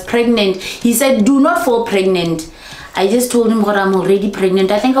and I was pregnant. He said, do not fall pregnant. I just told him, I'm already pregnant.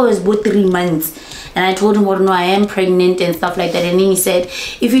 I think I was about 3 months. And I told him, no, I am pregnant and stuff like that. And then he said,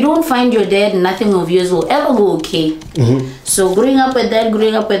 if you don't find your dad, nothing of yours will ever go okay. So growing up with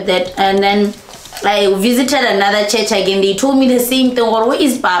that. And then I visited another church again. They told me the same thing. Where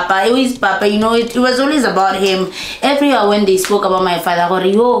is Papa? Where is Papa? It was always about him. Everywhere when they spoke about my father,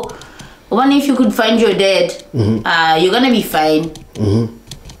 one, if you could find your dad, you're gonna be fine.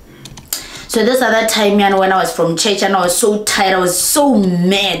 So this other time, man, when I was from church and I was so tired, I was so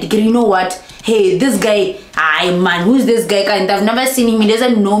mad. You know what? Hey, this guy, man, who's this guy? I've never seen him. He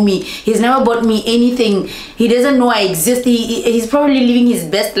doesn't know me. He's never bought me anything. He doesn't know I exist. He's probably living his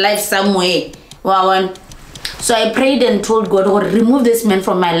best life somewhere. Wow. So I prayed and told God, remove this man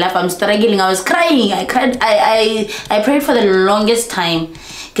from my life. I'm struggling. I was crying. I cried. I prayed for the longest time.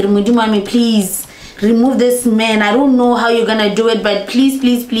 Mommy, please remove this man. I don't know how you're gonna do it, but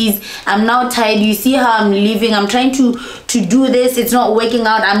please, I'm now tired. You see how I'm living. I'm trying to do this. It's not working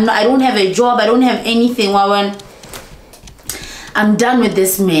out. I don't have a job. I don't have anything. I'm done with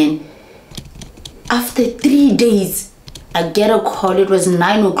this man. After 3 days, I get a call. It was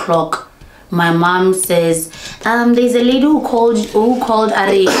 9 o'clock. My mom says, there's a lady who called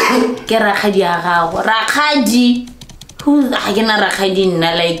Are Rakadi. Who's Rakadi?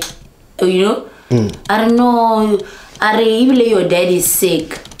 Like, I don't know. Are your dad is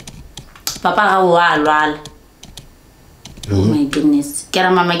sick? Papa, oh my goodness.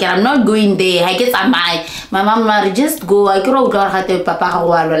 I'm not going there. I guess my mom just go. I can't go.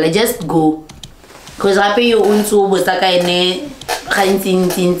 Papa, just go. Because I pay you also was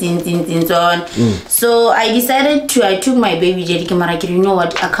so I decided I took my baby Jerry Kamaraki, you know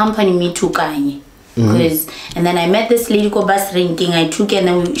what, accompany me to Kanye. And then I met this lady called bus renting. I took, and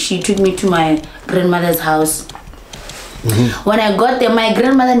then she took me to my grandmother's house. When I got there, my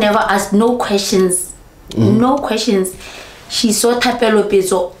grandmother never asked no questions. No questions. She saw Tapelo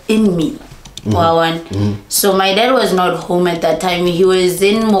Peso in me. So my dad was not home at that time. He was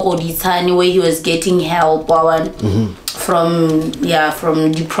in Mogoditani, where he was getting help from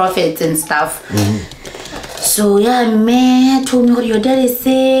the prophets and stuff. So yeah, man told me your dad is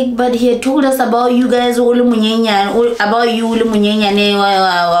sick, but he had told us about you guys, about you.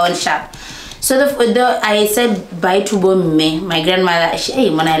 So I said bye to me. My grandmother,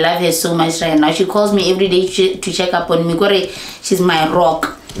 when I love her so much right now, she calls me every day to check up on me. She's my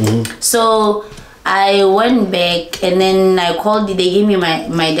rock. So I went back, and then I called. They gave me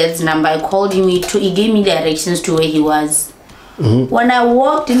my dad's number. I called him. He gave me directions to where he was. When I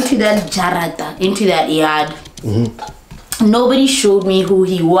walked into that jarata, into that yard, nobody showed me who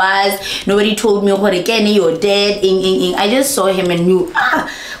he was. Nobody told me what again your dad. I just saw him and knew.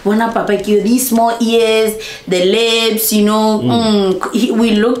 Papa, these small ears, the lips,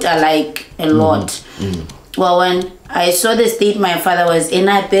 we looked alike a lot. Well, when I saw the state my father was in,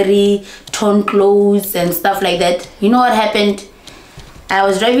 a very torn clothes and stuff like that, you know what happened? I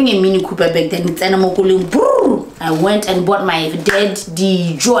was driving a Mini Cooper back then. I went and bought my dad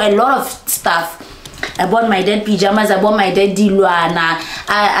a lot of stuff. I bought my dad pajamas. I bought my dad Luana.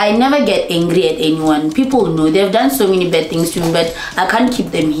 I never get angry at anyone. People know they've done so many bad things to me, but I can't keep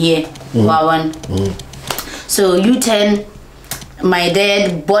them here. So U10. My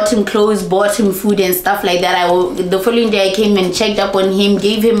dad bought him clothes, bought him food and stuff like that. The following day I came and checked up on him,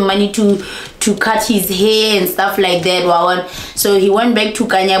 gave him money to cut his hair and stuff like that. So he went back to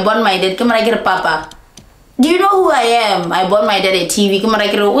Kenya. I bought my dad, come on, get Papa. Do you know who I am? I bought my dad a TV.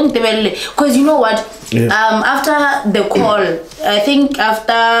 Because you know what? After the call, I think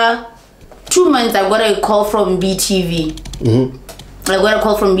after 2 months, I got a call from BTV. I got a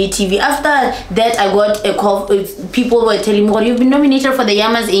call from BTV. After that, I got a call. People were telling me, you've been nominated for the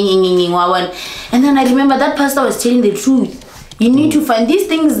Yamas in. And then I remember that pastor was telling the truth. You need to find these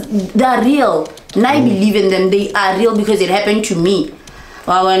things, they're real. And I believe in them. They are real because it happened to me.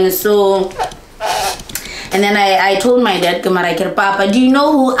 So, and then I told my dad, Papa, do you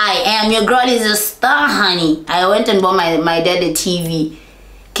know who I am? Your girl is a star, honey. I went and bought my dad a TV.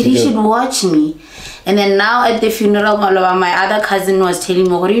 You should watch me. And then now at the funeral, my other cousin was telling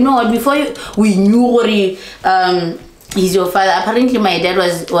me, you know what, before we knew he's your father, apparently my dad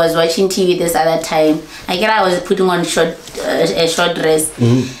was watching TV this other time. I was putting on a short dress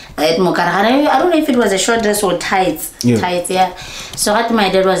at Mokara. I don't know if it was a short dress or tights. Tights, yeah. So my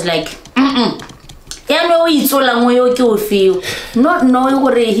dad was like, not knowing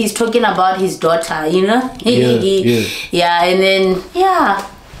what he's talking about his daughter, you know? Yeah, and then, yeah.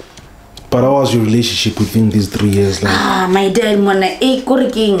 But how was your relationship within these 3 years? Like? My dad,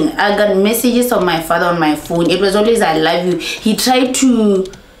 I got messages of my father on my phone. It was always, I love you. He tried to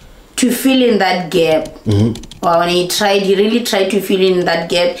fill in that gap. When he really tried to fill in that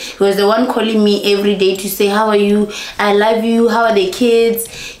gap. He was the one calling me every day to say, how are you? I love you. How are the kids?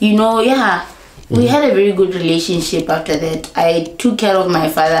 You know, yeah. We had a very good relationship after that. I took care of my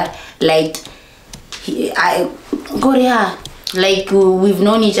father. Like, like we've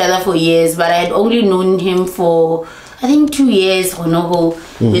known each other for years, but I had only known him for, I think, 2 years.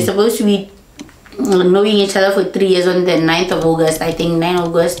 We're supposed to be knowing each other for 3 years on the 9th of August. I think 9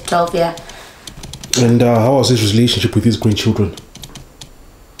 August, 12, yeah. And how was his relationship with his grandchildren?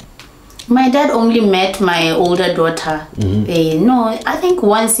 My dad only met my older daughter. No, I think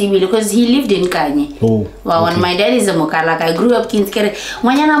once because he lived in Kanye. When my dad is a Mokalaka, I grew up in Kinskere.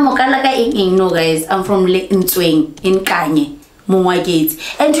 No guys, I'm from Ntsweng in Kanye.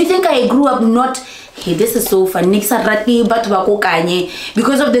 And to think I grew up not, hey, this is so fun, because of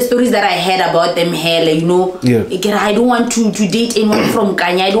the stories that I heard about them, you know. I don't want to date anyone from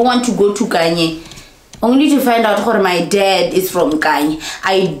Kanye. I don't want to go to Kanye. Only to find out how my dad is from Kanye.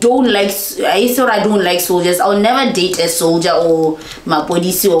 I don't like soldiers. I'll never date a soldier or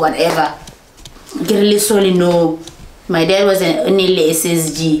Mampeezy or whatever. Girly O, no. My dad was an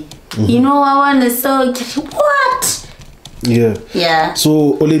SSG. You know, I want to so what? Yeah.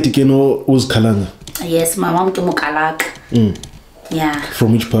 So Oletikeno was Kalanga. Yes, my mom came Kalak. Yeah.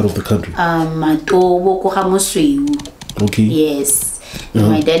 From which part of the country? Okay. Yes.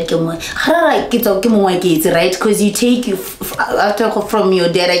 My dad came right? Because you take after from your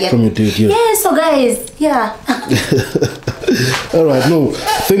dad again. From your dad, yeah. Yeah, so guys, yeah. Alright, no.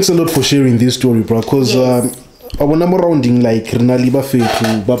 Thanks a lot for sharing this story, bro. Because I want to rounding like Renali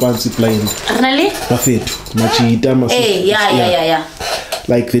Bafetu, Babansi Blind. Renali? Bafetu. Machita. Hey, yeah.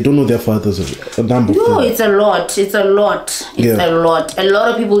 Like they don't know their fathers. A number. No, it's a lot. It's a lot. A lot. A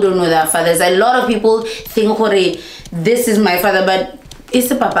lot of people don't know their fathers. A lot of people think, this is my father, but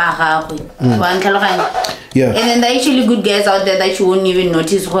it's a papa. Yeah. And then there are actually good guys out there that you won't even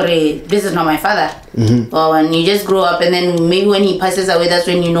notice, this is not my father. Or when you just grow up and then maybe when he passes away, that's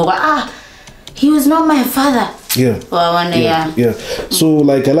when you know, he was not my father. Yeah. So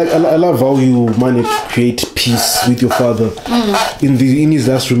like I love how you managed to create peace with your father in his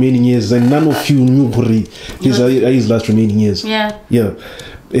last remaining years, and none of you knew these are his last remaining years. Yeah.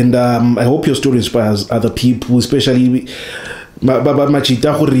 And I hope your story inspires other people, especially like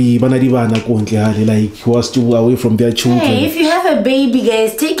who are still away from their children. Hey, if you have a baby,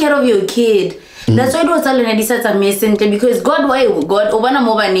 guys, take care of your kid. That's why it was telling amazing because God obana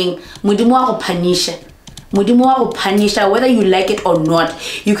mobaning mudimu punish whether you like it or not.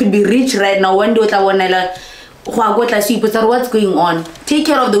 You could be rich right now, one day what's going on. Take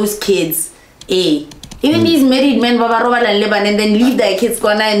care of those kids. Even these married men and then leave their kids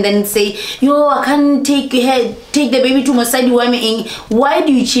corner and then say, yo, I can't take the baby to Masadi. Why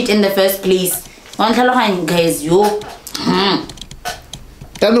do you cheat in the first place? Guys, yo.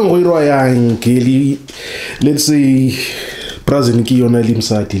 Let's say President Kiyona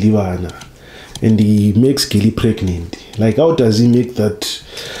Limsati Livana and he makes Girly pregnant. Like, how does he make that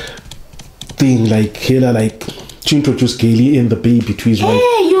thing like to introduce Girly and the baby to his wife?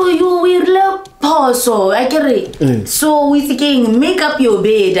 Hey, you will love so I get it. So we thinking, make up your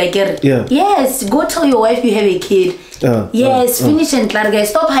bed, I get it. Yeah. Yes, go tell your wife you have a kid. Finish and clear, guys.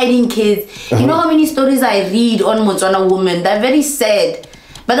 Stop hiding kids. You know how many stories I read on Motswana women? They're very sad.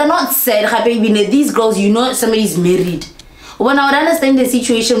 But they're not sad, these girls, you know somebody's married. When I would understand the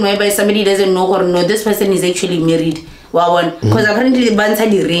situation whereby somebody doesn't know or no, this person is actually married. Because apparently the bands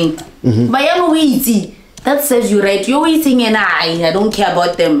had the ring. But that serves you right. You're waiting and I don't care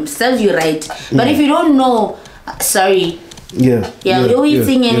about them. Serves you right. But if you don't know, sorry. Yeah. You're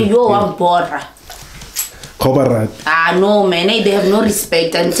waiting and you're one border. No man, they have no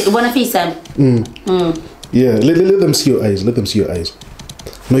respect. And wanna face them. Yeah, let them see your eyes. Let them see your eyes.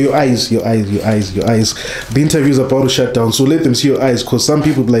 No, your eyes. The interview is about to shut down, so let them see your eyes, because some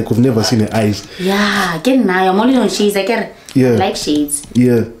people like have never seen your eyes. Yeah, again now I'm only on shades. I like shades.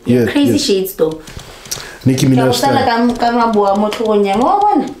 Yeah. Crazy shades though. Nicki Minaj style.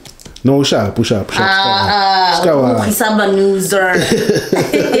 No, sharp.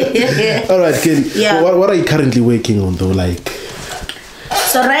 Alright, Kelly. Yeah. What are you currently working on though? Like,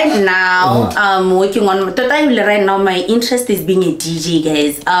 so right now, I'm working on. Totally right now, my interest is being a DJ,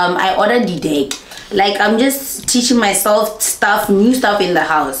 guys. I ordered the deck. Like, I'm just teaching myself new stuff in the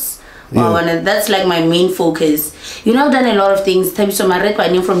house. And that's like my main focus. You know, I've done a lot of things. So I read my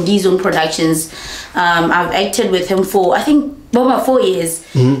name from D-Zone Productions. I've acted with him for, I think, about 4 years.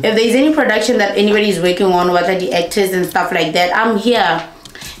 If there's any production that anybody is working on, what are the actors and stuff like that, I'm here.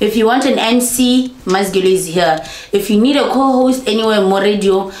 If you want an MC, Girly is here. If you need a co-host anywhere, more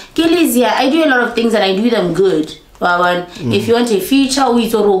radio, Girly is here. I do a lot of things and I do them good. If you want a feature,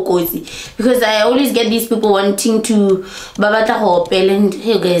 because I always get these people wanting to babata hope and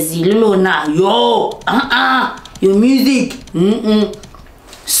hey guys, your music.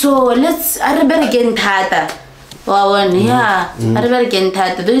 So let's I better get tata.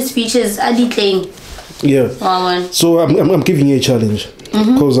 Those features are decaying. Yeah. So I'm giving you a challenge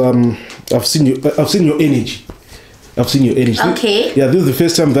because I've seen your energy. Okay. Yeah, this is the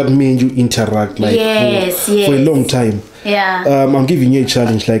first time that me and you interact for a long time. Yeah. I'm giving you a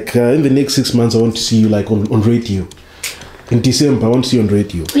challenge. Like in the next 6 months, I want to see you like on radio. In December, I want to see you on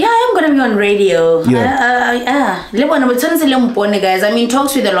radio. Yeah, I'm gonna be on radio. Yeah. Guys. I mean,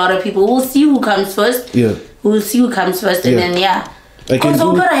 talks with a lot of people. We'll see who comes first. Yeah. We'll see who comes first, and then because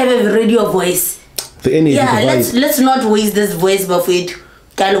I'm gonna have a radio voice. The energy. Yeah. Let's not waste this voice before it.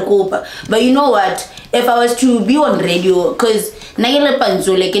 But you know what? If I was to be on radio, because you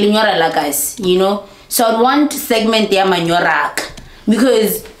know, so I'd want to segment their manyorak,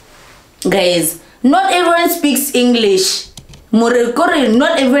 because guys, not everyone speaks English. Not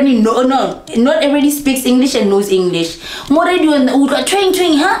everybody speaks English and knows English. More radio and what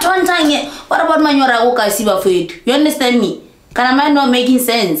about manyorak? You understand me? Can I not making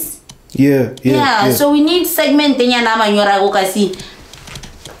sense? Yeah. So we need segment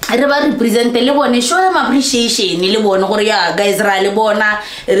represent show them appreciation. Guys,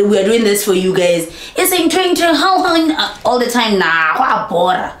 we are doing this for you guys. It's saying how all the time now.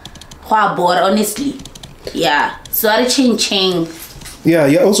 Honestly. Yeah. So I ching. Yeah,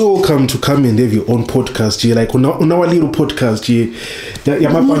 you're also welcome to come and have your own podcast. Like on our little podcast.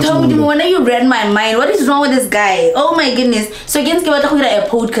 When you read my mind, what is wrong with this guy? Oh my goodness. So against a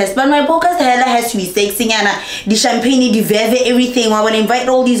podcast, but my podcast has to be sexy and the champagne, the verve, everything. I want to invite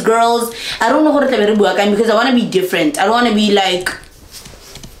all these girls. I don't know how to work because I want to be different. I don't want to be like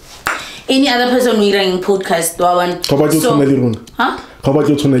any other person reading podcast. How about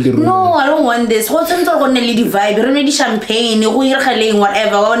your No, I don't want this. What's on top of the vibe? You don't need champagne,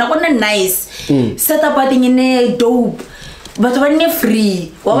 whatever. I want a nice set up a thing in a dope. But when you're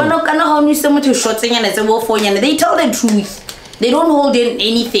free, they tell the truth. They don't hold in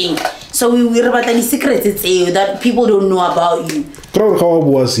anything. So we're about any secrets that people don't know about you.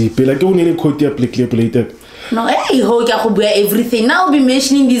 No, hey, everything. Now I'll be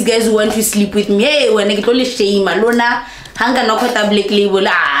mentioning these guys who want to sleep with me. Hey, when I get all shame, Alona, hanga no black label.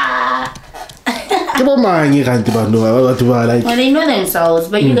 Well, they know themselves,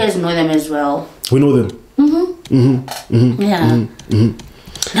 but you guys know them as well. We know them.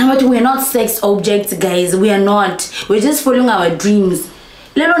 Now, but we're not sex objects, guys. We are not. We're just following our dreams.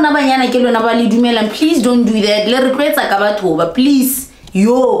 Please don't do that. Please.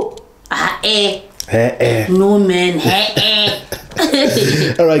 Yo. No man.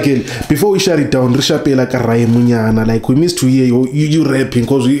 Alright, Ken. Before we shut it down, like we missed to hear you rapping,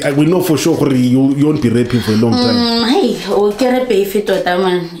 because we know for sure you won't be rapping for a long time. Hey, okay, pay for it,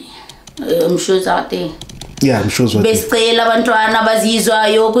 man. I'm sure it's out there. Yeah, I'm sure it's out there. Besicela abantwana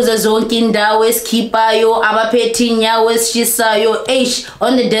bazizwayo kuze zonke indawo esikhiphayo abaphethinya wesishisayo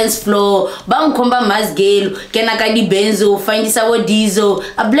on the dance floor bangikhomba mazigelo kena kadi benzo findisa wo diesel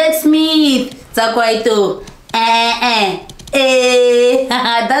a blacksmith zakwaito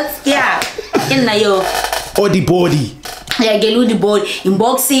that's yeah in yo O Dibody ya Girly O Dibody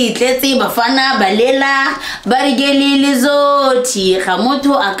inbox itletse bafana balela ba re Girly lizothi ga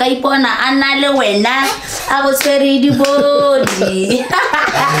motho a ka ipona ana le wena a go tshwere dibody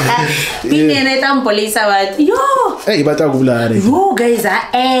pinene tampolisa ba yo hey batla go bulare yo guys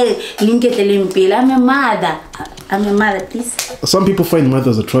linketlele mpela I'm a mother please. Some people find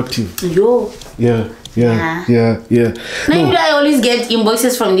mothers attractive. Yo. Yeah. Now, No. I always get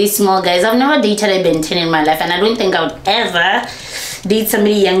inboxes from these small guys. I've never dated a Ben 10 in my life, and I don't think I would ever date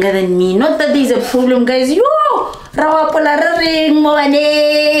somebody younger than me. Not that there's a problem, guys. Yo,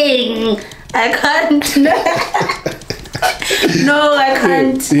 I can't. No, I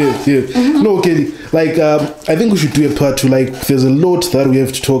can't. Yeah. No, okay. Like, I think we should do a part 2. Like, there's a lot that we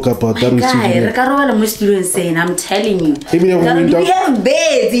have to talk about. That we insane. I'm telling you. We have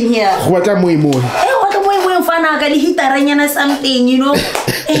beds in here. Something, you know.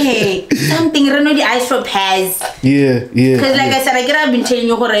 Hey, something the ice drop has. Yeah. Because like I said, I've been telling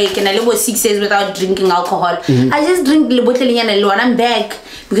you I live 6 days without drinking alcohol. I just drink the bottle and I'm back.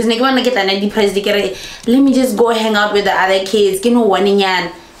 Because I get depressed. Let me just go hang out with the other kids. You know,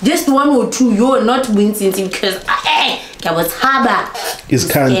 just 1 or 2. You're not wincing because I was harder. It's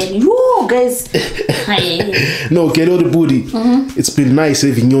can't. You guys. No, Girly O Dibody. It's been nice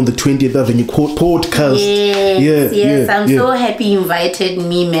having you on the 20th Avenue podcast. Yes. I'm so happy you invited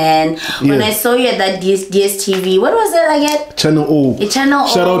me, man. When I saw you at that DSTV, what was that again? Channel O. Channel O.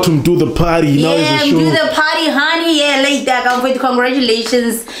 Shout out to Do the Party. Yeah, Do the Party, honey. Yeah, like that.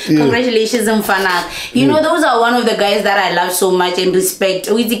 Congratulations. Congratulations, Mfana. You know, those are one of the guys that I love so much and respect.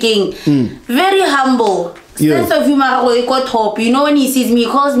 King. Very humble. Sense of humor go top. You know, when he sees me, he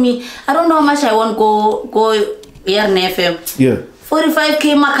calls me. I don't know how much I want go here FM.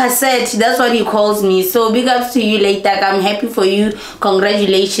 45K my cassette. That's what he calls me. So big ups to you, like that. I'm happy for you.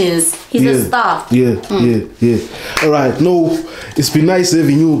 Congratulations. He's a star. Yeah. All right. No, it's been nice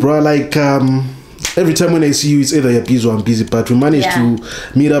having you, bro. Like every time when I see you, it's either you're busy or I'm busy. But we managed to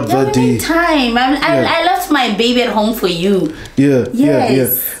meet up that day. Time. I left my baby at home for you. Yeah.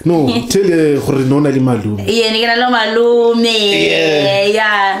 No, tell you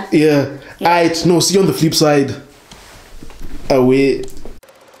Yeah. Alright, no, see you on the flip side. Away.